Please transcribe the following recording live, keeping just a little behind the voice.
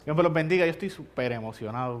Dios me los bendiga. Yo estoy súper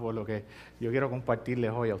emocionado por lo que yo quiero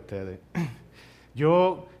compartirles hoy a ustedes.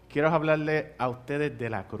 Yo quiero hablarles a ustedes de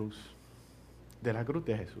la cruz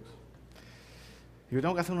de Jesús. Yo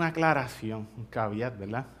tengo que hacer una aclaración, un caveat,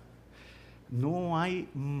 ¿verdad? No hay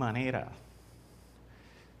manera,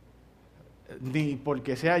 ni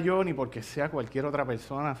porque sea yo, ni porque sea cualquier otra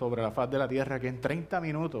persona sobre la faz de la tierra, que en 30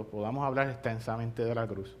 minutos podamos hablar extensamente de la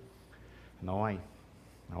cruz. No hay.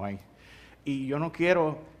 Y yo no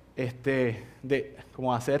quiero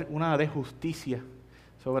como hacer una de justicia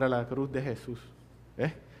sobre la cruz de Jesús.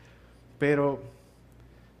 ¿Eh? Pero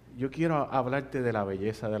yo quiero hablarte de la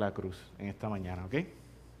belleza de la cruz en esta mañana, ¿ok?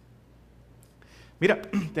 Mira,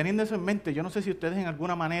 teniendo eso en mente, yo no sé si ustedes en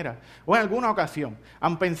alguna manera o en alguna ocasión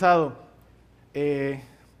han pensado,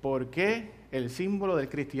 ¿por qué el símbolo del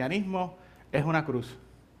cristianismo es una cruz?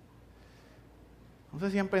 No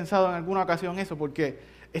sé si han pensado en alguna ocasión eso, porque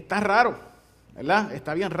está raro, ¿verdad?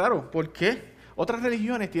 Está bien raro. ¿Por qué? Otras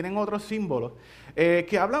religiones tienen otros símbolos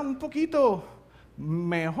que hablan un poquito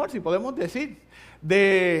mejor, si podemos decir,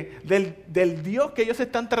 del Dios que ellos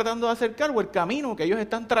están tratando de acercar o el camino que ellos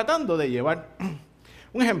están tratando de llevar.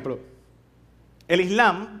 Un ejemplo, en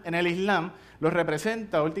el Islam lo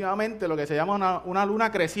representa últimamente lo que se llama una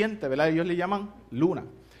luna creciente, ¿verdad? Ellos le llaman luna.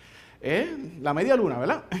 La media luna,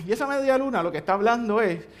 ¿verdad? Y esa media luna lo que está hablando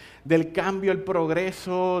es del cambio, el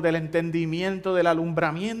progreso, del entendimiento, del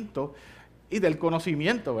alumbramiento y del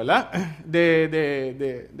conocimiento, ¿verdad?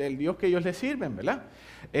 Del Dios que ellos le sirven, ¿verdad?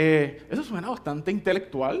 Eso suena bastante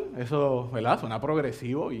intelectual, eso, ¿verdad? Suena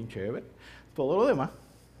progresivo, bien chévere, todo lo demás.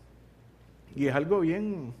 Y es algo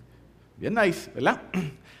bien nice, ¿verdad?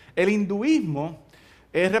 El hinduismo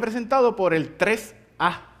es representado por el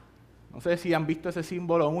 3A. No sé si han visto ese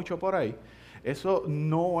símbolo mucho por ahí. Eso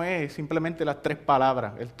no es simplemente las 3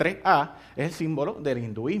 palabras. El 3A es el símbolo del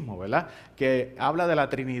hinduismo, ¿verdad? Que habla de la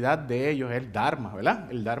trinidad de ellos, el Dharma,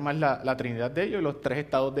 ¿verdad? El Dharma es la trinidad de ellos y los 3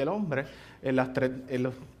 estados del hombre, en los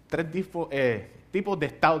tres tipos de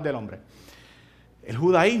estados del hombre. El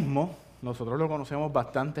judaísmo, nosotros lo conocemos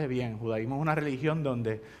bastante bien. El judaísmo es una religión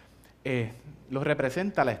donde lo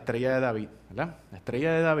representa la estrella de David, ¿verdad? La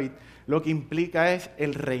estrella de David lo que implica es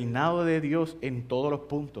el reinado de Dios en todos los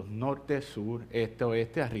puntos, norte, sur, este,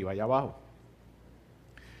 oeste, arriba y abajo.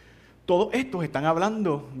 Todos estos están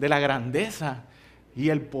hablando de la grandeza y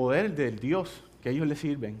el poder del Dios que ellos le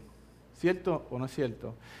sirven, ¿cierto o no es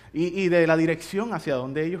cierto? Y de la dirección hacia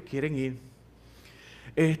donde ellos quieren ir.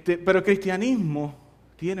 Pero el cristianismo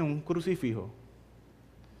tiene un crucifijo.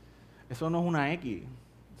 Eso no es una X,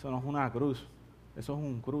 eso no es una cruz, eso es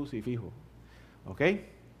un crucifijo, ¿ok?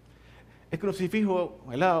 El crucifijo,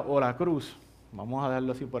 ¿verdad? O la cruz, vamos a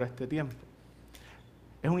darlo así por este tiempo,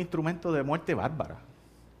 es un instrumento de muerte bárbara,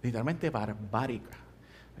 literalmente barbárica,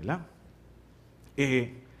 ¿verdad?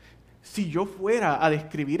 Si yo fuera a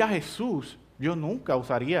describir a Jesús, yo nunca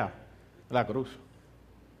usaría la cruz,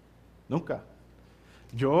 nunca.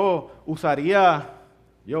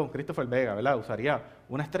 Christopher Vega, ¿verdad? Usaría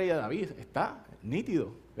una estrella de David, está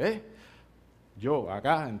nítido, ¿ves? Yo,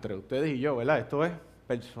 acá, entre ustedes y yo, ¿verdad? Esto es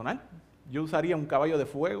personal. Yo usaría un caballo de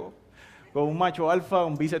fuego con un macho alfa,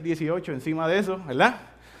 un bíceps 18 encima de eso, ¿verdad?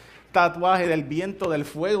 Tatuaje del viento, del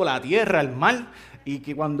fuego, la tierra, el mar, y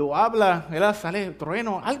que cuando habla, ¿verdad? Sale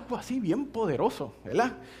trueno, algo así bien poderoso,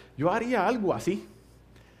 ¿verdad? Yo haría algo así.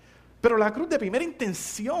 Pero la cruz de primera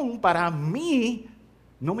intención para mí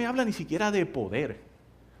no me habla ni siquiera de poder.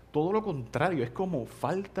 Todo lo contrario, es como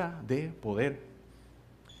falta de poder.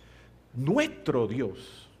 Nuestro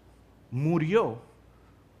Dios murió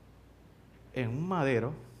en un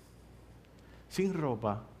madero, sin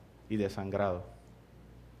ropa y desangrado.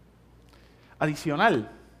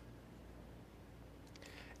 Adicional,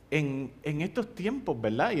 en estos tiempos,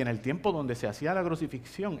 ¿verdad? Y en el tiempo donde se hacía la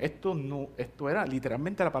crucifixión, esto era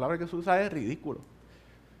literalmente, la palabra que se usa es ridículo.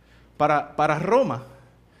 Para Roma,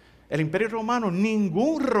 el Imperio Romano,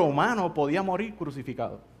 ningún romano podía morir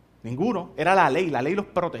crucificado. Ninguno. Era la ley los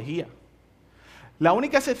protegía. La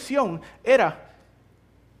única excepción era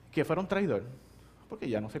que fuera un traidor, porque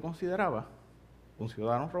ya no se consideraba un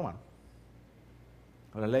ciudadano romano.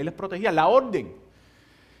 La ley les protegía. La orden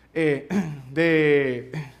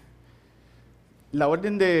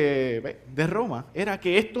de Roma era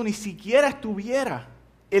que esto ni siquiera estuviera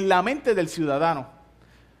en la mente del ciudadano.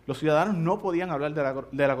 Los ciudadanos no podían hablar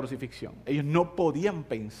de la crucifixión. Ellos no podían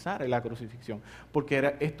pensar en la crucifixión,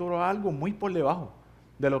 porque esto era algo muy por debajo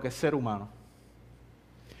de lo que es ser humano.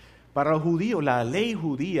 Para los judíos, la ley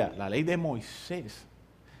judía, la ley de Moisés,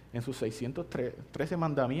 en sus 613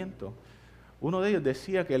 mandamientos, uno de ellos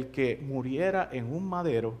decía que el que muriera en un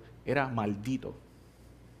madero era maldito.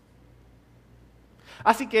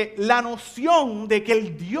 Así que la noción de que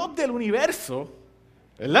el Dios del universo,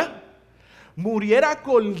 ¿verdad?, muriera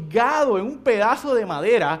colgado en un pedazo de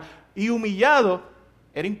madera y humillado,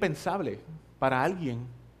 era impensable para alguien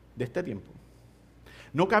de este tiempo.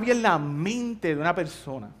 No cabía en la mente de una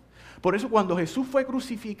persona. Por eso cuando Jesús fue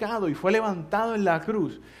crucificado y fue levantado en la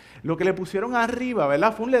cruz, lo que le pusieron arriba,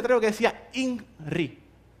 ¿verdad?, fue un letrero que decía INRI.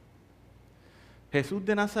 Jesús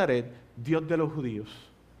de Nazaret, Dios de los judíos.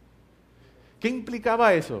 ¿Qué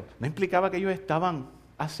implicaba eso? No implicaba que ellos estaban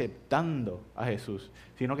aceptando a Jesús,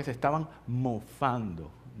 sino que se estaban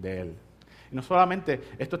mofando de él. Y no solamente,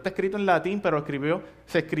 esto está escrito en latín, pero en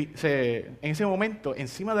ese momento,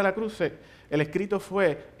 encima de la cruz, el escrito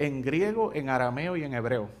fue en griego, en arameo y en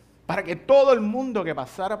hebreo, para que todo el mundo que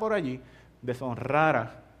pasara por allí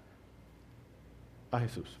deshonrara a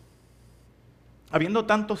Jesús. Habiendo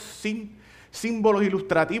tantos símbolos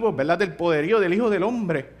ilustrativos, ¿verdad?, del poderío del Hijo del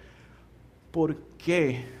Hombre, ¿por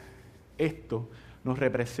qué esto nos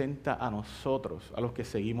representa a nosotros, a los que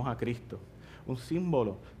seguimos a Cristo? Un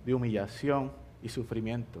símbolo de humillación y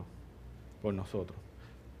sufrimiento por nosotros.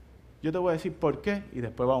 Yo te voy a decir por qué y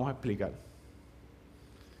después vamos a explicar.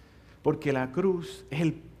 Porque la cruz es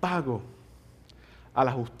el pago a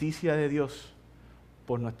la justicia de Dios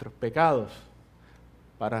por nuestros pecados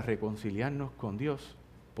para reconciliarnos con Dios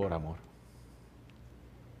por amor.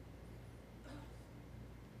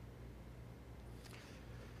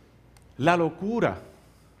 La locura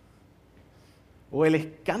o el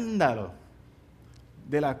escándalo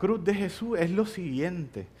de la cruz de Jesús es lo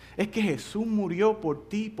siguiente. Es que Jesús murió por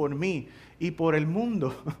ti, por mí y por el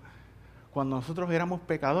mundo cuando nosotros éramos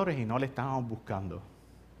pecadores y no le estábamos buscando.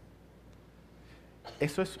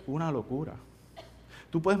 Eso es una locura.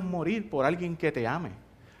 Tú puedes morir por alguien que te ame,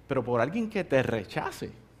 pero por alguien que te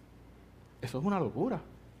rechace, eso es una locura.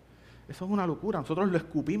 Eso es una locura. Nosotros lo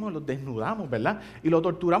escupimos, lo desnudamos, ¿verdad? Y lo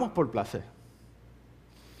torturamos por placer.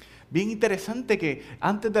 Bien interesante que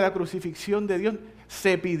antes de la crucifixión de Dios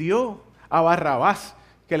se pidió a Barrabás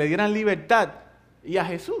que le dieran libertad y a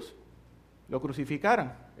Jesús lo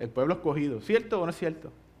crucificaran, el pueblo escogido. ¿Cierto o no es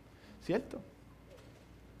cierto? ¿Cierto?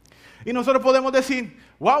 Y nosotros podemos decir,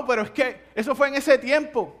 wow, pero es que eso fue en ese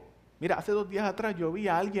tiempo. Mira, hace 2 días atrás yo vi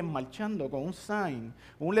a alguien marchando con un sign,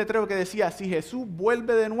 un letrero que decía, si Jesús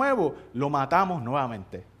vuelve de nuevo, lo matamos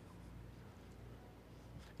nuevamente.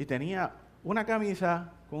 Y tenía una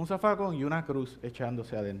camisa con un zafacón y una cruz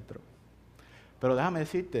echándose adentro. Pero déjame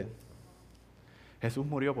decirte, Jesús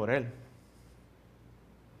murió por él.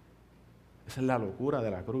 Esa es la locura de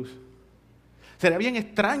la cruz. Sería bien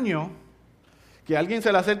extraño que alguien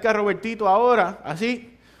se le acerque a Robertito ahora,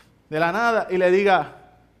 así, de la nada, y le diga,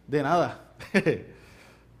 de nada,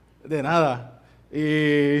 de nada.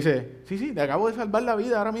 Y dice, sí, te acabo de salvar la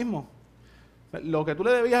vida ahora mismo. Lo que tú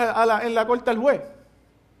le debías en la corte al juez,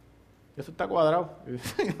 eso está cuadrado.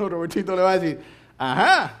 Y Robertito le va a decir,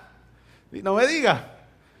 ajá, no me digas.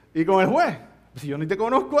 Y con el juez, si yo ni te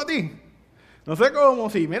conozco a ti, no sé cómo,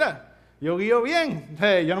 si mira, yo guío bien,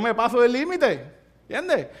 yo no me paso del límite,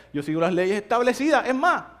 ¿entiendes? Yo sigo las leyes establecidas, es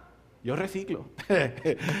más, yo reciclo,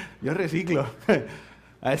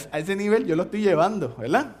 A ese nivel yo lo estoy llevando,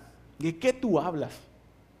 ¿verdad? ¿Y qué tú hablas?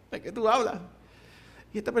 ¿De qué tú hablas?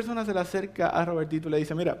 Y esta persona se le acerca a Robertito y le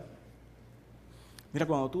dice, mira,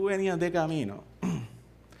 cuando tú venías de camino,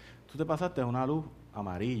 tú te pasaste a una luz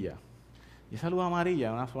amarilla. Y esa luz amarilla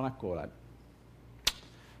es una zona escolar.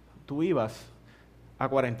 Tú ibas a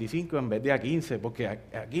 45 en vez de a 15, porque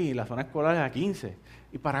aquí la zona escolar es a 15.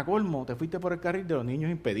 Y para colmo, te fuiste por el carril de los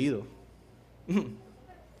niños impedidos.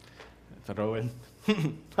 Robert.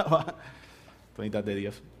 Tonitas de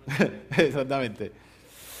Dios. Exactamente.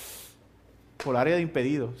 Por área de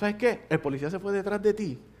impedido. ¿Sabes qué? El policía se fue detrás de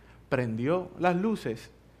ti, prendió las luces,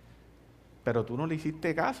 pero tú no le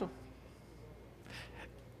hiciste caso.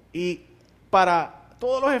 Y para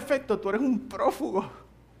todos los efectos, tú eres un prófugo.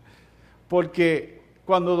 Porque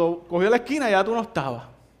cuando cogió la esquina ya tú no estabas.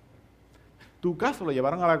 Tu caso lo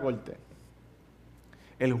llevaron a la corte.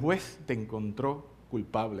 El juez te encontró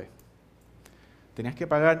culpable. Tenías que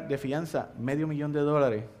pagar de fianza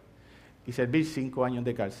 $500,000 y servir 5 años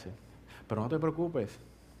de cárcel. Pero no te preocupes,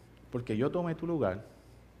 porque yo tomé tu lugar,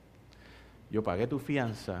 yo pagué tu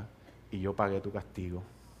fianza y yo pagué tu castigo.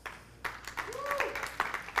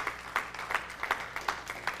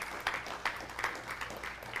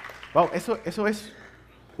 Wow, eso es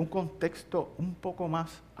un contexto un poco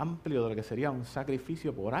más amplio de lo que sería un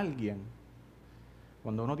sacrificio por alguien,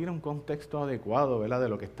 cuando uno tiene un contexto adecuado, ¿verdad?, de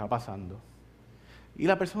lo que está pasando. Y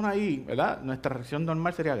la persona ahí, ¿verdad?, nuestra reacción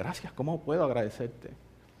normal sería, gracias, ¿cómo puedo agradecerte?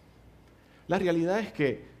 La realidad es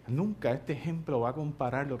que nunca este ejemplo va a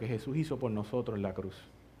comparar lo que Jesús hizo por nosotros en la cruz.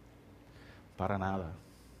 Para nada,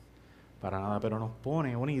 pero nos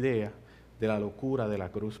pone una idea de la locura de la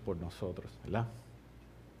cruz por nosotros, ¿verdad?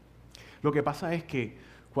 Lo que pasa es que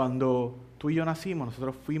cuando tú y yo nacimos,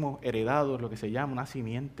 nosotros fuimos heredados lo que se llama una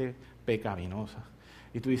simiente pecaminosa.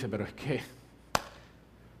 Y tú dices, pero es que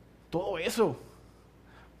todo eso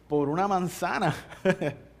por una manzana.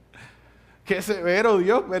 Qué severo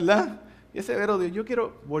Dios, ¿verdad? Qué severo Dios. Yo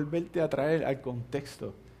quiero volverte a traer al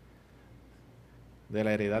contexto de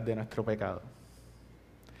la heredad de nuestro pecado.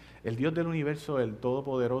 El Dios del universo, el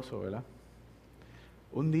Todopoderoso, ¿verdad?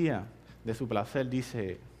 Un día, de su placer,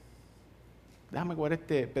 dice, déjame coger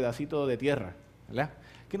este pedacito de tierra, ¿verdad?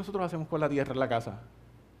 ¿Qué nosotros hacemos con la tierra en la casa?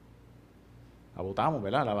 La botamos,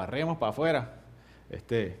 ¿verdad? La barremos para afuera,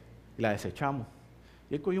 y la desechamos.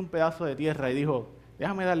 Y él cogió un pedazo de tierra y dijo,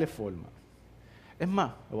 déjame darle forma. Es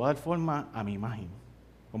más, le voy a dar forma a mi imagen,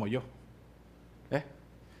 como yo.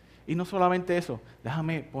 Y no solamente eso,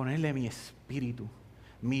 déjame ponerle mi espíritu,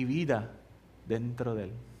 mi vida dentro de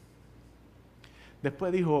él.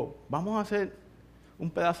 Después dijo, vamos a hacer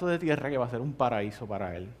un pedazo de tierra que va a ser un paraíso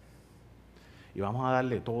para él. Y vamos a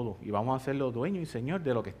darle todo, y vamos a hacerlo dueño y señor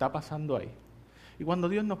de lo que está pasando ahí. Y cuando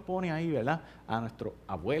Dios nos pone ahí, ¿verdad?, a nuestro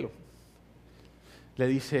abuelo, le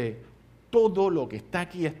dice, todo lo que está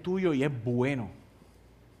aquí es tuyo y es bueno.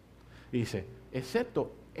 Y dice,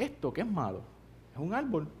 excepto esto que es malo. Es un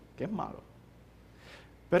árbol que es malo.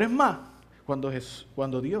 Pero es más,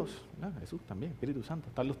 cuando Dios, ¿verdad?, Jesús también, Espíritu Santo,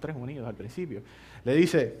 están los tres unidos al principio, le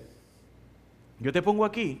dice, yo te pongo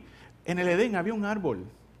aquí, en el Edén había un árbol,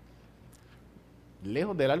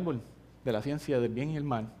 lejos del árbol de la ciencia del bien y el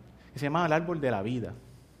mal, que se llamaba el árbol de la vida.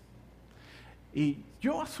 Y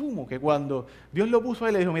yo asumo que cuando Dios lo puso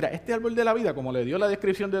ahí, le dijo, mira, este árbol de la vida, como le dio la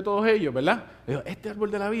descripción de todos ellos, ¿verdad? Le dijo, este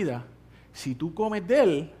árbol de la vida, si tú comes de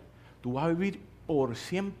él, tú vas a vivir por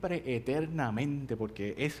siempre, eternamente,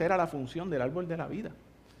 porque esa era la función del árbol de la vida.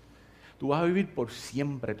 Tú vas a vivir por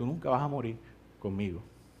siempre, tú nunca vas a morir conmigo.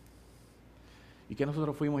 ¿Y qué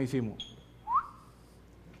nosotros fuimos y hicimos?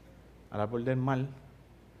 Al árbol del mal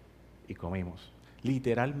y comimos.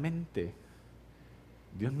 Literalmente,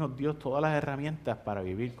 Dios nos dio todas las herramientas para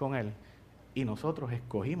vivir con Él y nosotros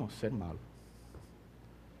escogimos ser malos.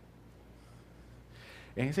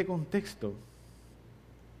 En ese contexto,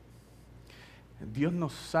 Dios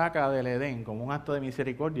nos saca del Edén como un acto de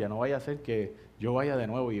misericordia. No vaya a ser que yo vaya de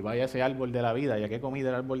nuevo y vaya a ese árbol de la vida, ya que comí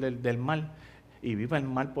del árbol del mal, y viva el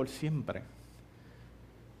mal por siempre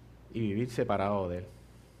y vivir separado de Él.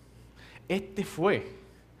 Este fue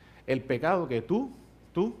el pecado que tú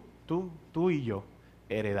y yo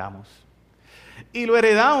heredamos. Y lo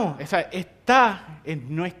heredamos, o sea, está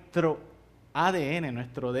en nuestro ADN, en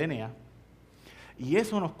nuestro DNA. Y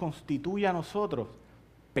eso nos constituye a nosotros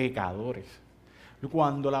pecadores.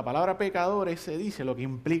 Cuando la palabra pecadores se dice, lo que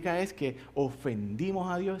implica es que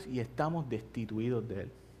ofendimos a Dios y estamos destituidos de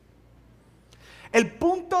Él. El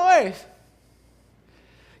punto es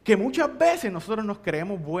que muchas veces nosotros nos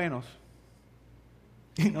creemos buenos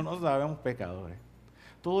y no nos sabemos pecadores.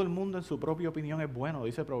 Todo el mundo en su propia opinión es bueno,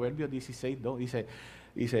 dice Proverbios 16:2,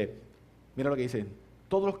 dice, mira lo que dice,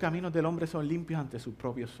 todos los caminos del hombre son limpios ante sus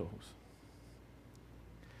propios ojos.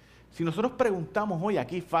 Si nosotros preguntamos hoy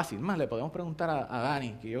aquí fácil, más le podemos preguntar a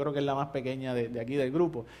Dani, que yo creo que es la más pequeña de aquí del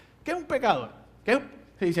grupo, ¿qué es un pecador?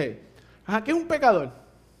 Se dice, ¿qué es un pecador?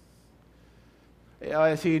 Ella va a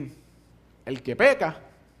decir, el que peca,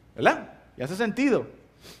 ¿verdad? Y hace sentido.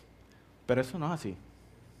 Pero eso no es así.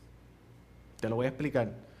 Te lo voy a explicar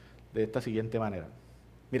de esta siguiente manera.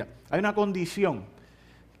 Mira, hay una condición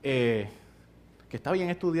que está bien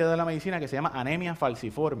estudiada en la medicina que se llama anemia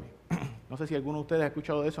falciforme. No sé si alguno de ustedes ha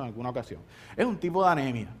escuchado de eso en alguna ocasión. Es un tipo de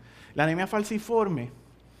anemia. La anemia falciforme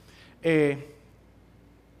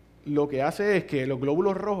lo que hace es que los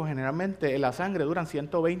glóbulos rojos generalmente en la sangre duran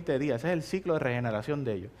 120 días. Ese es el ciclo de regeneración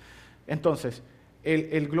de ellos. Entonces,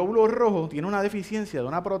 el glóbulo rojo tiene una deficiencia de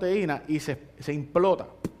una proteína y se implota,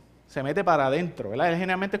 se mete para adentro, ¿verdad?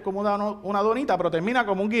 Generalmente es como una donita, pero termina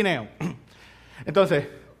como un guineo. Entonces,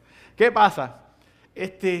 ¿qué pasa?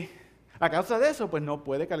 A causa de eso, pues no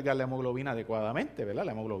puede cargar la hemoglobina adecuadamente, ¿verdad?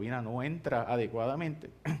 La hemoglobina no entra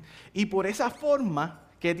adecuadamente. Y por esa forma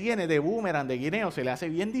que tiene de boomerang, de guineo, se le hace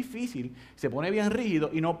bien difícil, se pone bien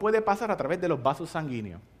rígido y no puede pasar a través de los vasos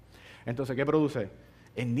sanguíneos. Entonces, ¿qué produce?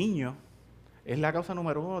 En niños es la causa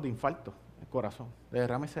número 1 de infarto del corazón, de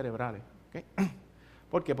derrames cerebrales. ¿Okay?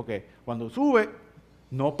 ¿Por qué? Porque cuando sube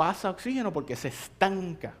no pasa oxígeno porque se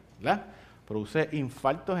estanca, ¿verdad? Produce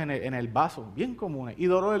infartos en el vaso, bien comunes, y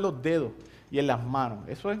dolor en los dedos y en las manos.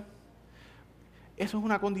 Eso es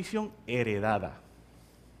una condición heredada.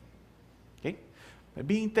 Es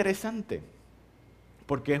bien interesante,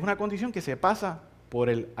 porque es una condición que se pasa por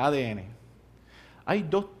el ADN. Hay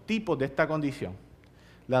dos tipos de esta condición,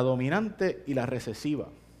 la dominante y la recesiva.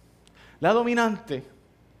 La dominante,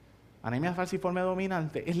 anemia falciforme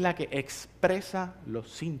dominante, es la que expresa los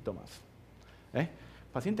síntomas.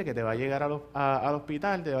 Paciente que te va a llegar al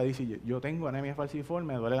hospital, te va a decir, yo tengo anemia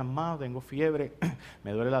falciforme, me duele las manos, tengo fiebre,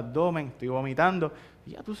 me duele el abdomen, estoy vomitando,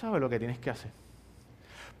 y ya tú sabes lo que tienes que hacer.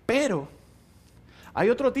 Pero hay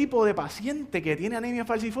otro tipo de paciente que tiene anemia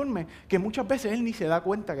falciforme que muchas veces él ni se da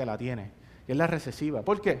cuenta que la tiene, que es la recesiva.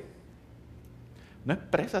 ¿Por qué? No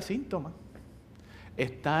expresa síntomas,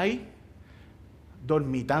 está ahí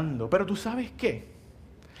dormitando, pero ¿tú sabes qué?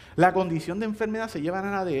 La condición de enfermedad se lleva en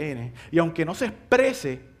el ADN y aunque no se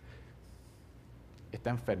exprese, está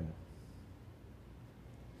enfermo.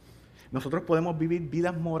 Nosotros podemos vivir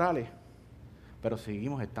vidas morales, pero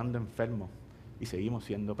seguimos estando enfermos y seguimos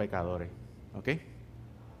siendo pecadores. ¿Ok?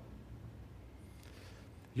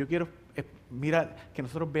 Yo quiero mirar que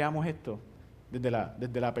nosotros veamos esto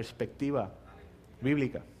desde la perspectiva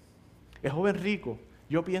bíblica. El joven rico,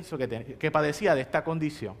 yo pienso que padecía de esta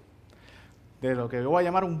condición, de lo que yo voy a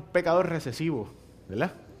llamar un pecador recesivo,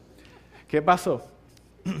 ¿verdad? ¿Qué pasó?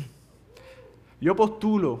 Yo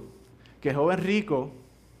postulo que el joven rico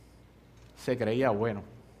se creía bueno.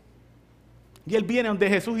 Y él viene donde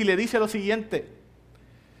Jesús y le dice lo siguiente: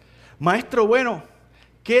 Maestro bueno,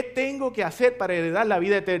 ¿qué tengo que hacer para heredar la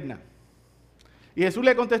vida eterna? Y Jesús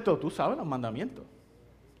le contestó, tú sabes los mandamientos.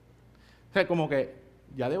 O sea, como que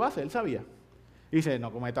ya de base él sabía. Dice,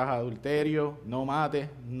 no cometas adulterio, no mates,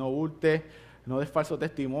 no hurtes, no des falso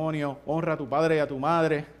testimonio, honra a tu padre y a tu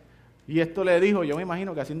madre. Y esto le dijo, yo me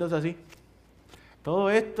imagino que haciéndose así, todo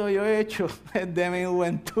esto yo he hecho desde mi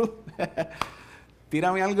juventud.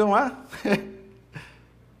 Tírame algo más.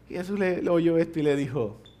 Y Jesús le oyó esto y le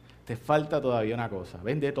dijo, te falta todavía una cosa,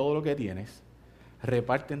 vende todo lo que tienes,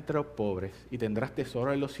 reparte entre los pobres y tendrás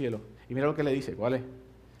tesoro en los cielos. Y mira lo que le dice, ¿cuál es?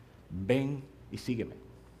 Ven y sígueme.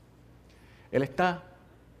 Él está,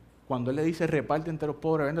 cuando él le dice reparte entre los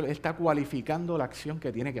pobres, él está cualificando la acción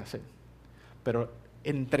que tiene que hacer. Pero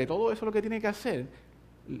entre todo eso lo que tiene que hacer,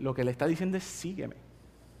 lo que le está diciendo es sígueme.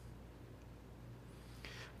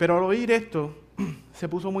 Pero al oír esto, se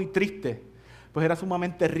puso muy triste, pues era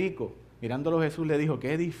sumamente rico. Mirándolo Jesús le dijo,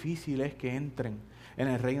 qué difícil es que entren en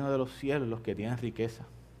el reino de los cielos los que tienen riqueza.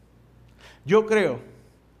 Yo creo,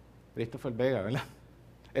 Christopher Vega, ¿verdad?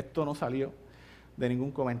 Esto no salió de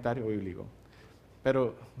ningún comentario bíblico.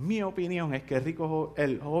 Pero mi opinión es que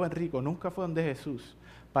el joven rico nunca fue donde Jesús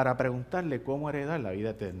para preguntarle cómo heredar la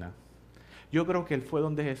vida eterna. Yo creo que él fue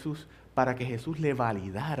donde Jesús para que Jesús le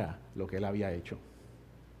validara lo que él había hecho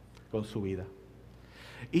con su vida.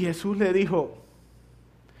 Y Jesús le dijo,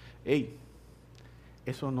 hey,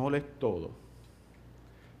 eso no lo es todo.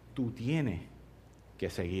 Tú tienes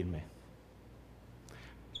que seguirme.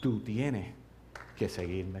 Tú tienes que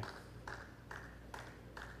seguirme.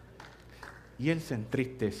 Y él se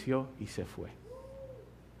entristeció y se fue.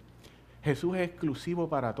 Jesús es exclusivo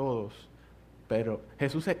para todos, pero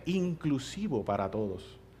Jesús es inclusivo para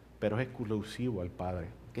todos, pero es exclusivo al Padre.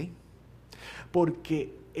 ¿Okay?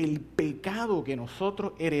 Porque el pecado que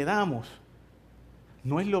nosotros heredamos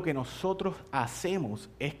no es lo que nosotros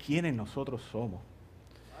hacemos, es quienes nosotros somos.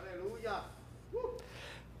 ¡Aleluya!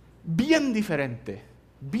 Bien diferente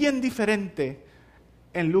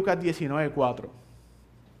en Lucas 19:4.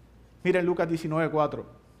 Miren Lucas 19:4.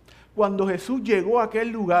 Cuando Jesús llegó a aquel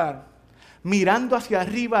lugar, mirando hacia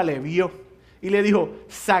arriba le vio y le dijo,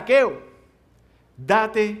 Zaqueo,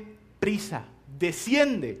 date prisa,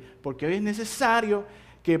 desciende, porque hoy es necesario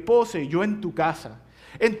que pose yo en tu casa.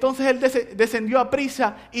 Entonces él descendió a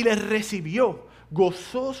prisa y le recibió,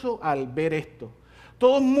 gozoso al ver esto.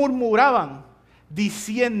 Todos murmuraban,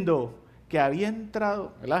 diciendo que había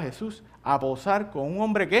entrado, ¿verdad? Jesús a posar con un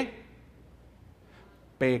hombre ¿qué?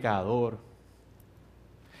 Pecador.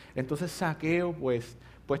 Entonces Zaqueo, pues,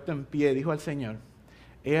 puesto en pie, dijo al Señor,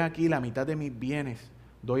 he aquí la mitad de mis bienes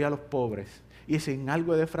doy a los pobres, y si en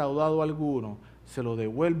algo he defraudado a alguno, se lo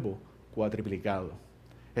devuelvo cuatriplicado.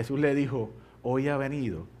 Jesús le dijo, hoy ha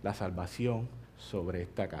venido la salvación sobre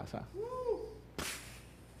esta casa.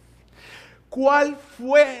 ¿Cuál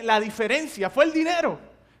fue la diferencia? Fue el dinero.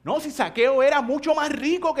 No, si Zaqueo era mucho más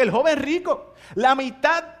rico que el joven rico. La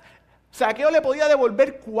mitad, Zaqueo le podía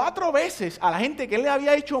devolver 4 veces a la gente que él le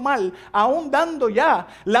había hecho mal, aún dando ya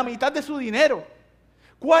la mitad de su dinero.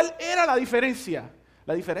 ¿Cuál era la diferencia?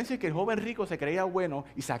 La diferencia es que el joven rico se creía bueno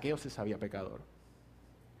y Zaqueo se sabía pecador.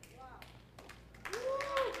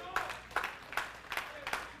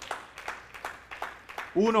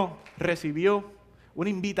 Uno recibió una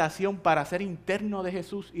invitación para ser interno de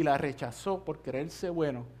Jesús y la rechazó por creerse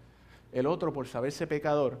bueno, el otro por saberse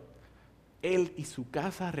pecador, él y su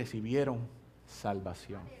casa recibieron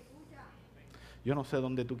salvación. Yo no sé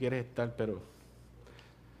dónde tú quieres estar, pero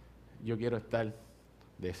yo quiero estar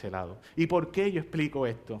de ese lado. ¿Y por qué yo explico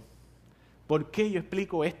esto? ¿Por qué yo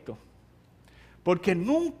explico esto? Porque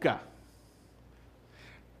nunca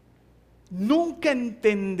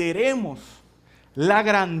entenderemos la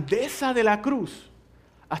grandeza de la cruz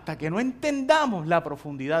hasta que no entendamos la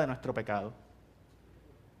profundidad de nuestro pecado.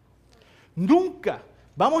 Nunca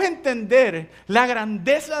vamos a entender la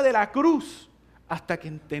grandeza de la cruz hasta que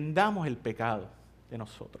entendamos el pecado de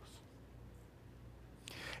nosotros.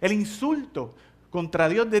 El insulto contra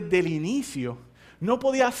Dios desde el inicio no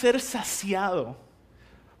podía ser saciado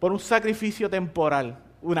por un sacrificio temporal,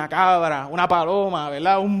 una cabra, una paloma,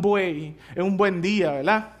 ¿verdad? Un buey en un buen día,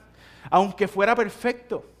 ¿verdad? Aunque fuera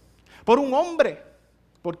perfecto, por un hombre,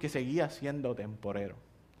 porque seguía siendo temporero.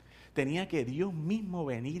 Tenía que Dios mismo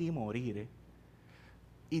venir y morir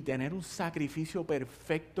y tener un sacrificio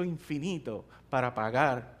perfecto, infinito, para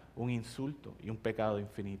pagar un insulto y un pecado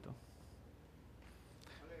infinito.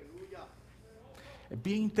 Aleluya. Es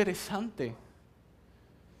bien interesante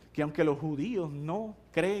que aunque los judíos no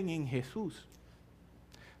creen en Jesús,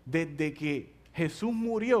 desde que Jesús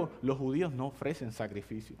murió, los judíos no ofrecen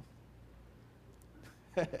sacrificio.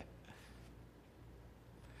 Están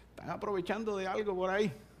aprovechando de algo por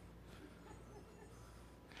ahí.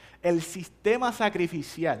 El sistema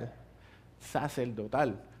sacrificial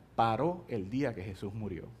sacerdotal paró el día que Jesús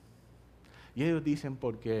murió. Y ellos dicen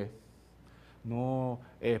porque no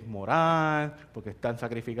es moral, porque están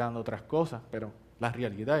sacrificando otras cosas, pero la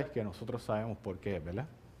realidad es que nosotros sabemos por qué, ¿verdad?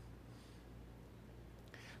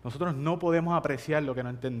 Nosotros no podemos apreciar lo que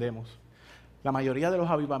no entendemos. La mayoría de los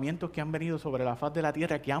avivamientos que han venido sobre la faz de la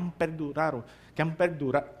tierra, que han perdurado,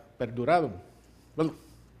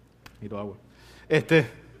 necesito agua,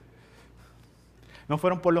 no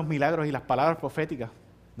fueron por los milagros y las palabras proféticas,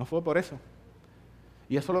 no fue por eso.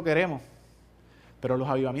 Y eso lo queremos. Pero los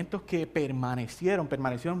avivamientos que permanecieron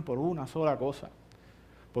por una sola cosa,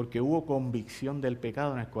 porque hubo convicción del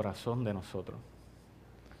pecado en el corazón de nosotros.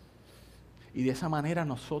 Y de esa manera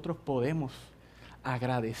nosotros podemos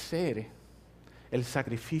agradecer el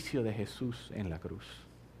sacrificio de Jesús en la cruz.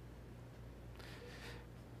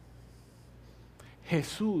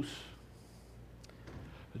 Jesús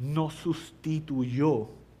nos sustituyó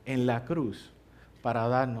en la cruz para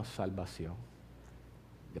darnos salvación.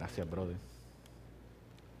 Gracias, brother.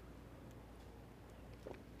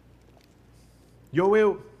 Yo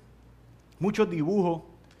veo muchos dibujos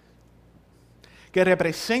que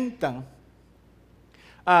representan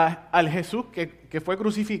al Jesús que fue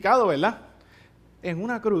crucificado, ¿verdad? En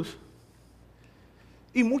una cruz.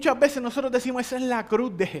 Y muchas veces nosotros decimos, esa es la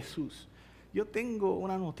cruz de Jesús. Yo tengo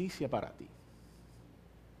una noticia para ti.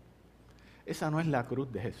 Esa no es la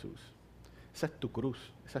cruz de Jesús. Esa es tu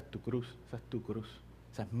cruz, esa es tu cruz, esa es tu cruz,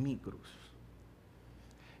 esa es mi cruz.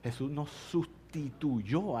 Jesús nos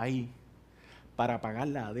sustituyó ahí para pagar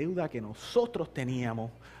la deuda que nosotros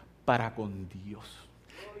teníamos para con Dios.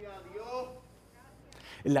 Gloria a Dios.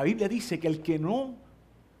 La Biblia dice que el que no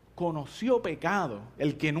conoció pecado,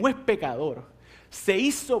 el que no es pecador, se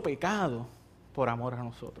hizo pecado por amor a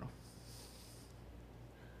nosotros.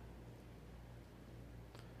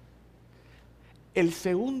 El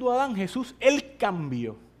segundo Adán, Jesús, Él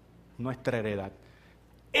cambió nuestra heredad.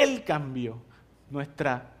 Él cambió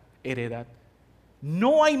nuestra heredad.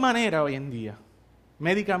 No hay manera hoy en día,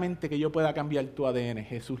 médicamente, que yo pueda cambiar tu ADN.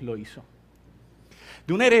 Jesús lo hizo.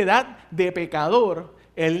 De una heredad de pecador,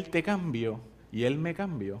 Él te cambió y Él me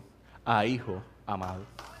cambió a hijo amado.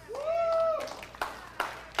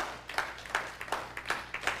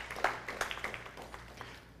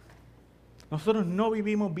 Nosotros no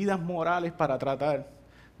vivimos vidas morales para tratar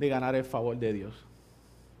de ganar el favor de Dios.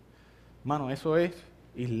 Hermano, eso es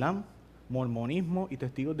Islam, mormonismo y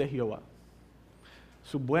testigos de Jehová.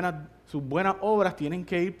 Sus buenas obras tienen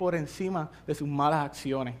que ir por encima de sus malas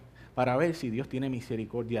acciones para ver si Dios tiene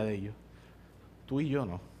misericordia de ellos. Tú y yo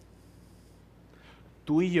no.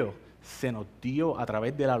 Tú y yo se nos dio a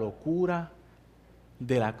través de la locura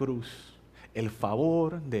de la cruz el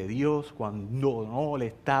favor de Dios cuando no le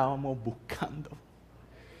estábamos buscando.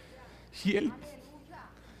 Y Él,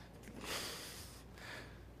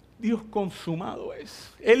 Dios consumado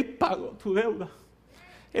es. Él pagó tu deuda.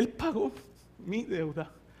 Él pagó mi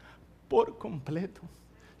deuda por completo,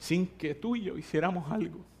 sin que tú y yo hiciéramos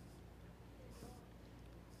algo.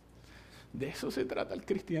 De eso se trata el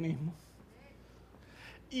cristianismo.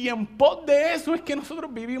 Y en pos de eso es que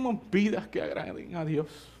nosotros vivimos vidas que agraden a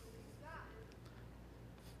Dios.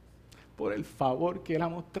 por el favor que Él ha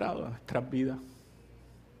mostrado a nuestras vidas.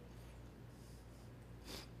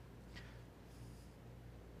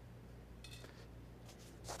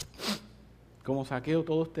 Como Zaqueo,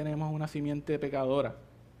 todos tenemos una simiente pecadora.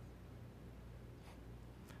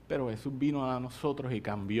 Pero Jesús vino a nosotros y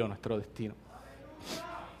cambió nuestro destino.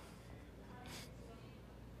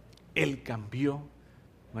 Él cambió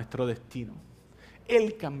nuestro destino.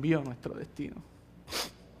 Él cambió nuestro destino.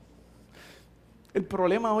 El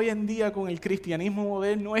problema hoy en día con el cristianismo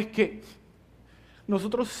moderno es que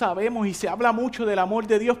nosotros sabemos y se habla mucho del amor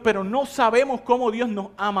de Dios, pero no sabemos cómo Dios nos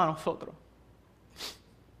ama a nosotros.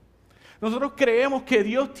 Nosotros creemos que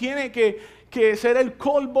Dios tiene que ser el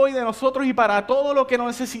call boy de nosotros y para todo lo que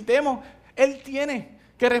necesitemos, Él tiene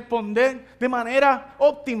que responder de manera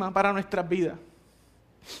óptima para nuestras vidas.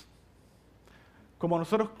 Como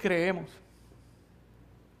nosotros creemos.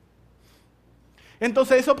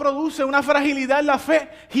 Entonces eso produce una fragilidad en la fe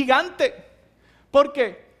gigante. ¿Por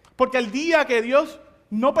qué? Porque el día que Dios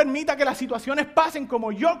no permita que las situaciones pasen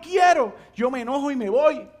como yo quiero, yo me enojo y me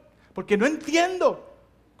voy. Porque no entiendo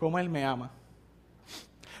cómo Él me ama.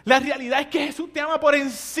 La realidad es que Jesús te ama por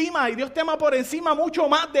encima y Dios te ama por encima mucho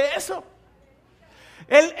más de eso.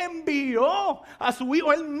 Él envió a su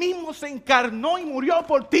Hijo, Él mismo se encarnó y murió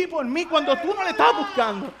por ti, por mí, cuando tú no le estabas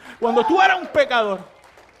buscando, cuando tú eras un pecador.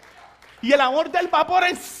 Y el amor de Él va por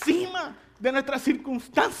encima de nuestras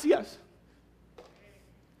circunstancias.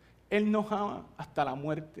 Él nos ama hasta la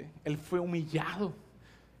muerte. Él fue humillado.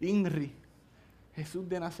 Inri, Jesús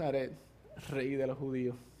de Nazaret, Rey de los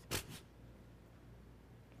judíos.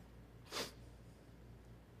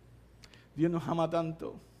 Dios nos ama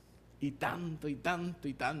tanto, y tanto, y tanto,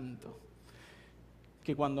 y tanto,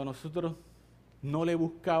 que cuando nosotros no le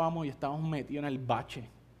buscábamos y estábamos metidos en el bache,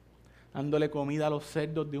 dándole comida a los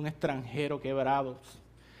cerdos de un extranjero quebrados,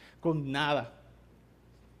 con nada,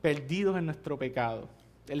 perdidos en nuestro pecado,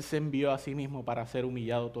 Él se envió a sí mismo para ser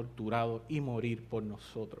humillado, torturado y morir por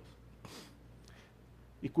nosotros.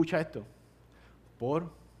 Y escucha esto, por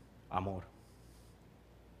amor.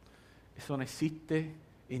 Eso no existe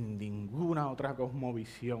en ninguna otra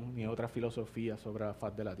cosmovisión ni otra filosofía sobre la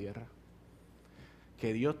faz de la tierra.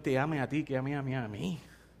 Que Dios te ame a ti, que ame a mí, a mí.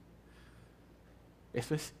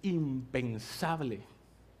 Eso es impensable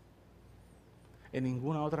en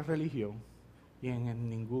ninguna otra religión y en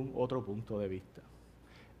ningún otro punto de vista.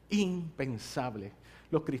 Impensable.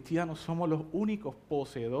 Los cristianos somos los únicos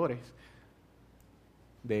poseedores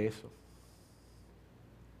de eso.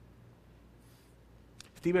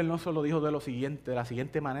 Steven Lawson lo dijo de la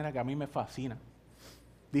siguiente manera que a mí me fascina.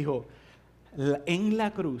 Dijo, en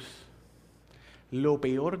la cruz, lo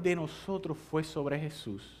peor de nosotros fue sobre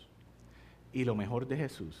Jesús y lo mejor de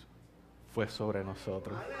Jesús fue sobre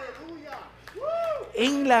nosotros.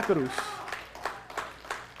 En la cruz,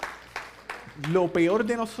 lo peor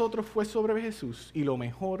de nosotros fue sobre Jesús y lo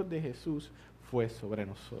mejor de Jesús fue sobre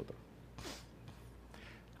nosotros.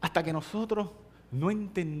 Hasta que nosotros no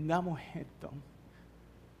entendamos esto,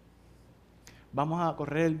 vamos a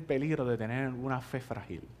correr el peligro de tener una fe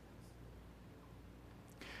frágil.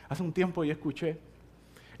 Hace un tiempo yo escuché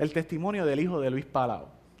el testimonio del hijo de Luis Palau.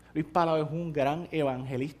 Luis Palau es un gran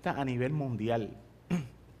evangelista a nivel mundial.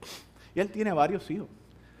 Y él tiene varios hijos.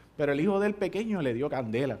 Pero el hijo del pequeño le dio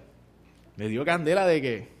candela. Le dio candela de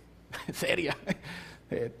que, seria.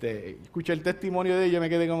 Escuché el testimonio de ella y me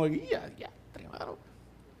quedé como, ya, tremendo.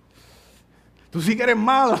 Tú sí que eres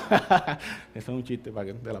malo. Eso es un chiste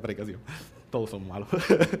de la predicación. Todos son malos.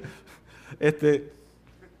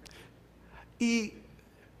 Y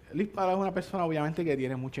Luis Palau es una persona obviamente que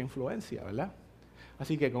tiene mucha influencia, ¿verdad?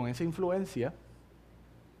 Así que con esa influencia,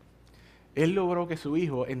 él logró que su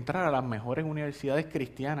hijo entrara a las mejores universidades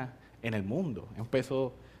cristianas en el mundo.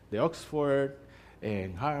 Empezó de Oxford,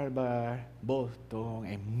 en Harvard, Boston,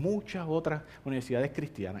 en muchas otras universidades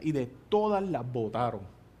cristianas. Y de todas las votaron.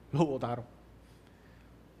 Lo votaron.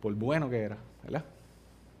 Por bueno que era, ¿verdad?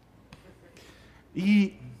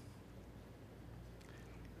 Y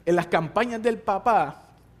en las campañas del papá,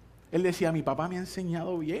 él decía, mi papá me ha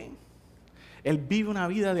enseñado bien. Él vive una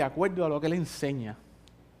vida de acuerdo a lo que él enseña.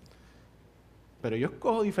 Pero yo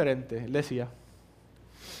escojo diferente, él decía.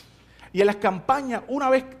 Y en las campañas, una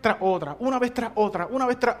vez tras otra,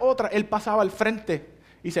 él pasaba al frente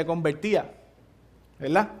y se convertía,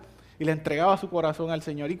 ¿verdad? Y le entregaba su corazón al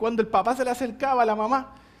Señor. Y cuando el papá se le acercaba a la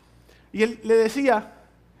mamá, y él le decía,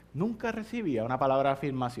 nunca recibía una palabra de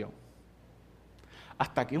afirmación.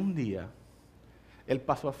 Hasta que un día, él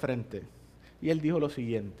pasó al frente y él dijo lo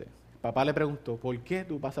siguiente. El papá le preguntó, ¿por qué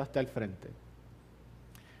tú pasaste al frente?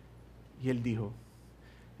 Y él dijo,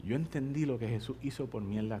 yo entendí lo que Jesús hizo por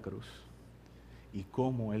mí en la cruz. y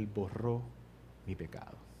cómo Él borró mi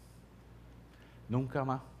pecado. Nunca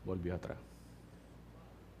más volvió atrás.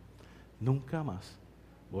 Nunca más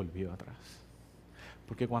volvió atrás.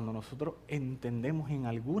 Porque cuando nosotros entendemos en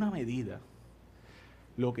alguna medida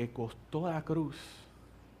lo que costó la cruz,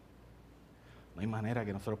 no hay manera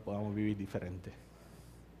que nosotros podamos vivir diferente.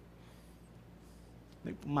 No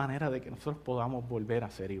hay manera de que nosotros podamos volver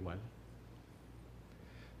a ser igual.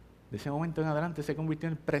 De ese momento en adelante se convirtió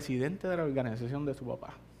en el presidente de la organización de su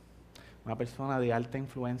papá. Una persona de alta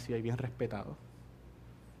influencia y bien respetado.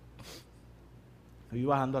 Estoy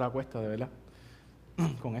bajando la cuesta, de verdad,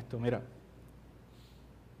 con esto. Mira,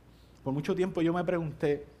 por mucho tiempo yo me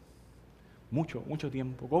pregunté, mucho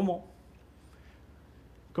tiempo,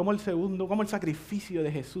 ¿cómo el sacrificio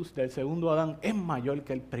de Jesús del segundo Adán es mayor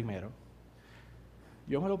que el primero?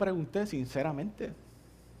 Yo me lo pregunté sinceramente.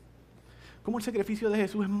 ¿Cómo el sacrificio de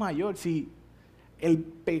Jesús es mayor si el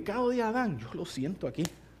pecado de Adán, yo lo siento aquí?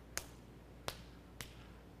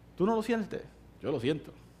 ¿Tú no lo sientes? Yo lo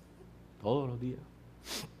siento. Todos los días.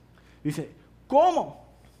 Dice, ¿cómo?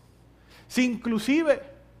 Si inclusive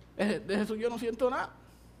de Jesús yo no siento nada.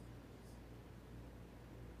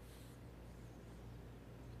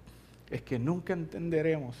 Es que nunca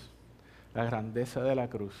entenderemos la grandeza de la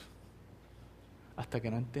cruz hasta que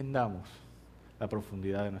no entendamos la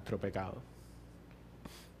profundidad de nuestro pecado.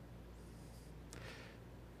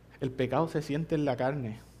 El pecado se siente en la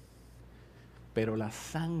carne, pero la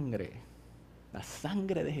sangre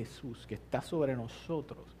de Jesús que está sobre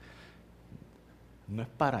nosotros, no es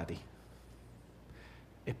para ti.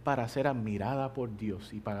 Es para ser admirada por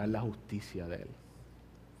Dios y pagar la justicia de Él.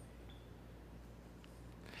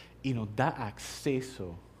 Y nos da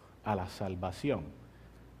acceso a la salvación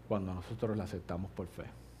cuando nosotros la aceptamos por fe.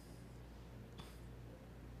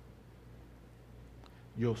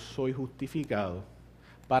 Yo soy justificado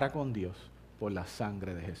para con Dios por la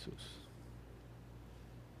sangre de Jesús.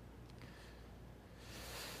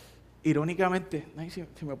 Irónicamente,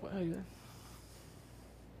 si me puedes ayudar.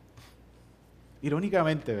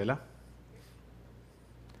 Irónicamente, ¿verdad?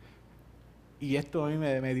 Y esto a mí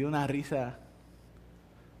me dio una risa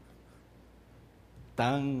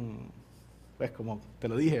tan, pues como te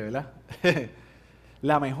lo dije, ¿verdad?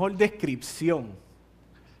 La mejor descripción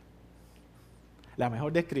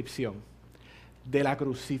de la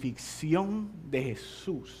crucifixión de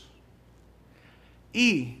Jesús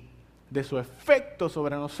y de su efecto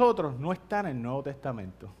sobre nosotros no está en el Nuevo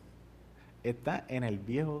Testamento, está en el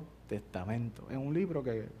Viejo Testamento, en un libro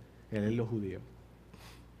que leen los judíos.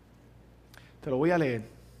 Te lo voy a leer.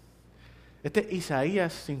 Este es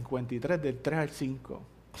Isaías 53, del 3 al 5,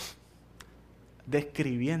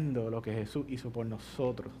 describiendo lo que Jesús hizo por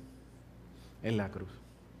nosotros en la cruz.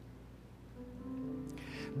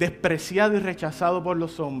 Despreciado y rechazado por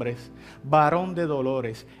los hombres, varón de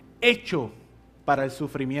dolores, hecho para el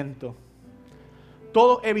sufrimiento.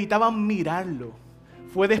 Todos evitaban mirarlo.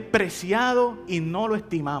 Fue despreciado y no lo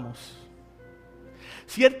estimamos.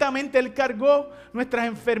 Ciertamente Él cargó nuestras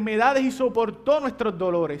enfermedades y soportó nuestros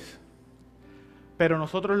dolores. Pero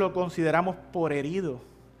nosotros lo consideramos por herido,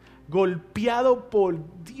 golpeado por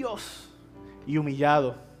Dios y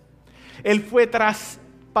humillado. Él fue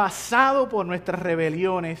traspasado por nuestras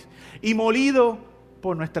rebeliones y molido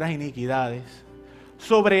por nuestras iniquidades.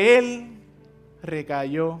 Sobre Él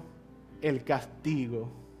recayó el castigo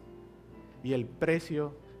y el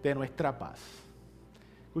precio de nuestra paz.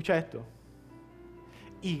 Escucha esto.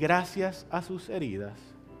 Y gracias a sus heridas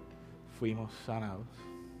fuimos sanados.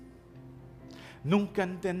 Nunca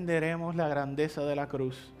entenderemos la grandeza de la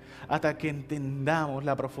cruz hasta que entendamos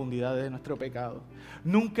la profundidad de nuestro pecado.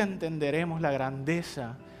 Nunca entenderemos la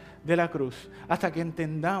grandeza de la cruz hasta que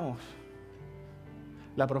entendamos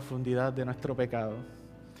la profundidad de nuestro pecado.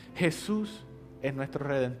 Jesús es nuestro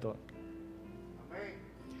Redentor.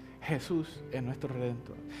 Jesús es nuestro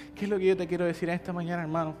Redentor. ¿Qué es lo que yo te quiero decir esta mañana,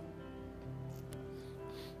 hermano?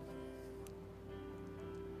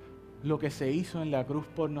 Lo que se hizo en la cruz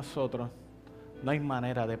por nosotros, no hay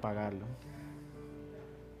manera de pagarlo.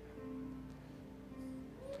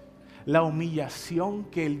 La humillación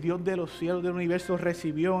que el Dios de los cielos del universo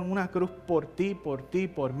recibió en una cruz por ti,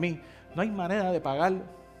 por mí, no hay manera de pagarlo.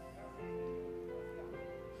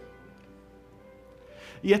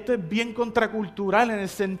 Y esto es bien contracultural en el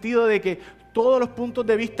sentido de que todos los puntos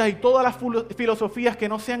de vista y todas las filosofías que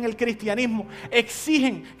no sean el cristianismo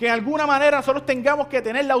exigen que en alguna manera nosotros tengamos que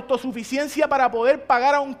tener la autosuficiencia para poder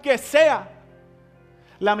pagar aunque sea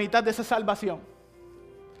la mitad de esa salvación.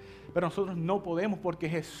 Pero nosotros no podemos porque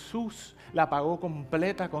Jesús la pagó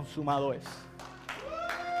completa, consumado es.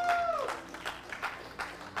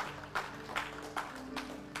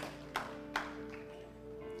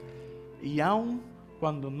 Y aun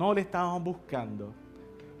cuando no le estábamos buscando,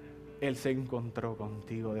 Él se encontró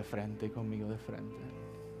contigo de frente y conmigo de frente.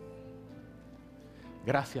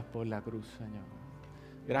 Gracias por la cruz, Señor.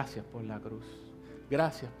 Gracias por la cruz.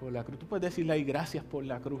 Gracias por la cruz. Tú puedes decirle ahí, gracias por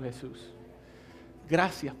la cruz, Jesús.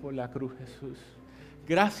 Gracias por la cruz, Jesús.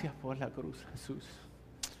 Gracias por la cruz, Jesús.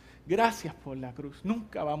 Gracias por la cruz.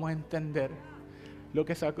 Nunca vamos a entender lo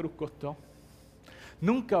que esa cruz costó.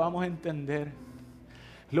 Nunca vamos a entender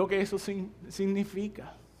lo que eso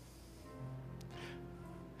significa.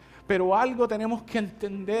 Pero algo tenemos que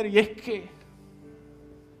entender, y es que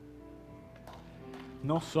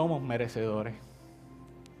no somos merecedores.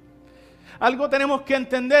 Algo tenemos que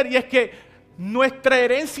entender, y es que nuestra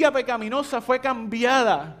herencia pecaminosa fue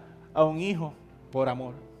cambiada a un hijo por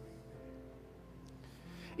amor.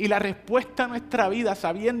 Y la respuesta a nuestra vida,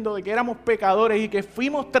 sabiendo de que éramos pecadores y que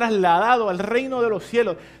fuimos trasladados al reino de los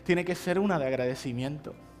cielos, tiene que ser una de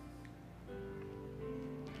agradecimiento.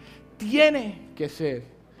 Tiene que ser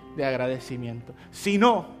de agradecimiento. Si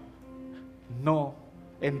no, no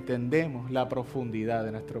entendemos la profundidad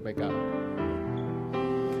de nuestro pecado.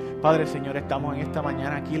 Padre, Señor, estamos en esta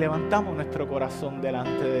mañana aquí, levantamos nuestro corazón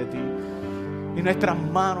delante de ti y nuestras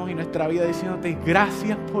manos y nuestra vida diciéndote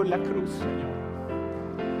gracias por la cruz, Señor.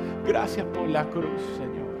 Gracias por la cruz,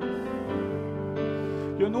 Señor.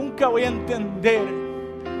 Yo nunca voy a entender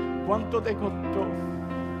cuánto te costó.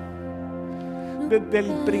 Desde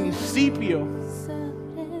el principio.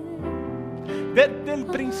 Desde el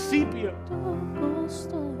principio.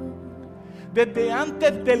 Desde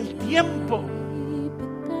antes del tiempo.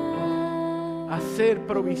 Hacer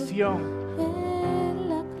provisión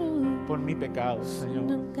por mi pecado, Señor.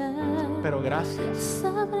 Pero gracias.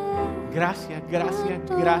 Gracias, gracias,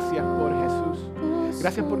 gracias por Jesús.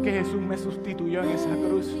 Gracias porque Jesús me sustituyó en esa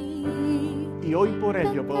cruz. Y hoy por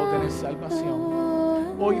Él yo puedo tener salvación.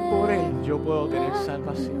 Hoy por Él yo puedo tener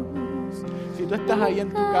salvación. Si tú estás ahí en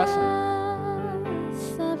tu casa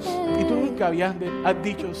y tú nunca has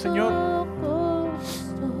dicho, Señor,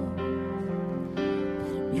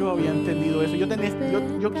 yo había entendido eso.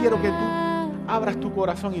 Yo quiero que tú abras tu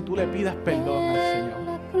corazón y tú le pidas perdón al Señor.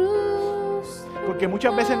 Porque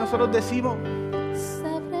muchas veces nosotros decimos,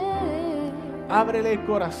 ábrele el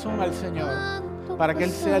corazón al Señor para que Él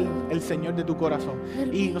sea el Señor de tu corazón.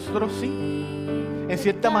 Y nosotros sí, en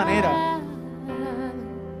cierta manera,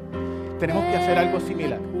 tenemos que hacer algo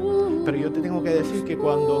similar. Pero yo te tengo que decir que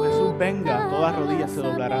cuando Jesús venga, todas rodillas se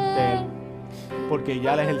doblarán ante Él. Porque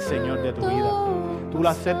ya Él es el Señor de tu vida. Tú lo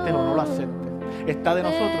aceptes o no lo aceptes. Está de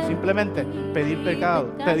nosotros simplemente pedir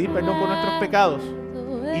perdón por nuestros pecados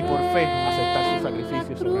y por fe aceptar su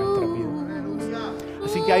sacrificio sobre nuestra vida.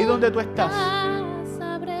 Así que ahí donde tú estás,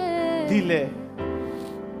 dile,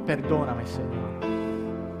 perdóname,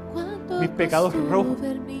 Señor. Mis pecados rojos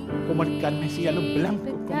como el carmesí, los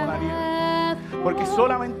blancos como la nieve. Porque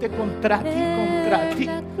solamente contra ti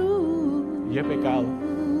yo he pecado.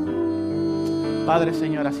 Padre,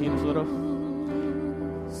 Señor, así nosotros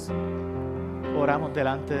oramos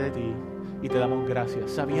delante de ti y te damos gracias,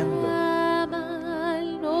 sabiendo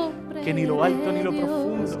que ni lo alto ni lo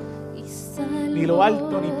profundo, ni lo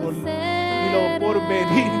alto ni lo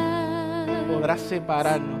porvenir podrá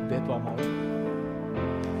separarnos de tu amor.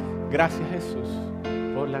 Gracias, Jesús,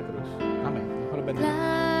 por la cruz. Amén. Dios los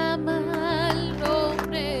bendiga.